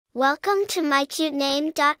Welcome to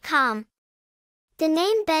mycutename.com. The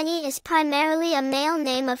name Benny is primarily a male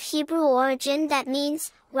name of Hebrew origin that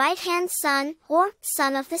means right-hand son or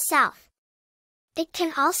son of the south. It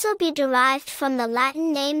can also be derived from the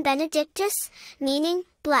Latin name Benedictus, meaning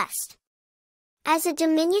blessed. As a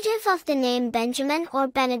diminutive of the name Benjamin or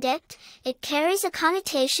Benedict, it carries a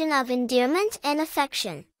connotation of endearment and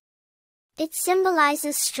affection. It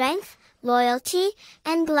symbolizes strength, loyalty,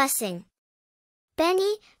 and blessing.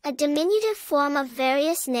 Benny, a diminutive form of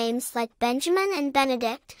various names like Benjamin and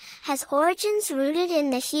Benedict, has origins rooted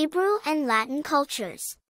in the Hebrew and Latin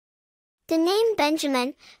cultures. The name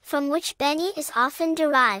Benjamin, from which Benny is often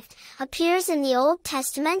derived, appears in the Old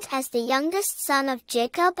Testament as the youngest son of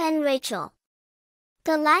Jacob and Rachel.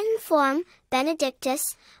 The Latin form, Benedictus,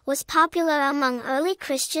 was popular among early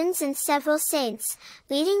Christians and several saints,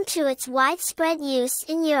 leading to its widespread use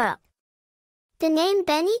in Europe. The name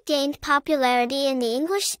Benny gained popularity in the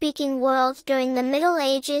English-speaking world during the Middle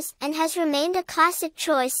Ages and has remained a classic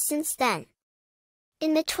choice since then.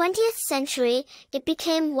 In the 20th century, it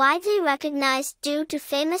became widely recognized due to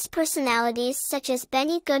famous personalities such as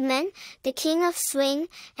Benny Goodman, the King of Swing,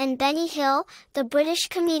 and Benny Hill, the British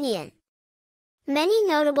comedian. Many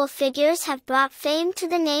notable figures have brought fame to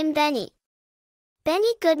the name Benny.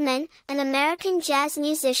 Benny Goodman, an American jazz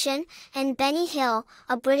musician, and Benny Hill,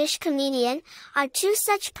 a British comedian, are two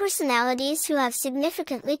such personalities who have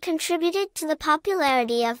significantly contributed to the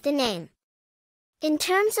popularity of the name. In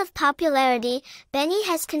terms of popularity, Benny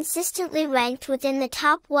has consistently ranked within the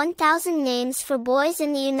top 1,000 names for boys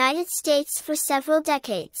in the United States for several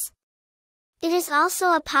decades. It is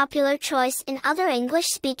also a popular choice in other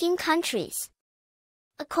English-speaking countries.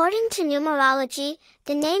 According to numerology,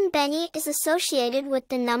 the name Benny is associated with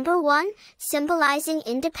the number 1, symbolizing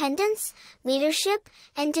independence, leadership,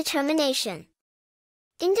 and determination.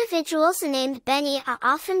 Individuals named Benny are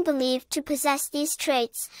often believed to possess these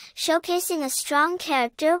traits, showcasing a strong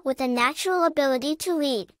character with a natural ability to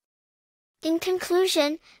lead. In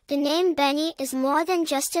conclusion, the name Benny is more than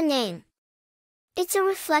just a name. It's a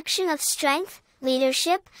reflection of strength,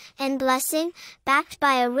 leadership, and blessing, backed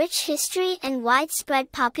by a rich history and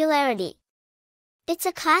widespread popularity. It's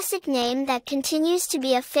a classic name that continues to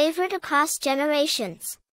be a favorite across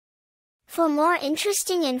generations. For more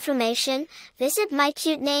interesting information, visit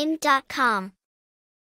mycutename.com.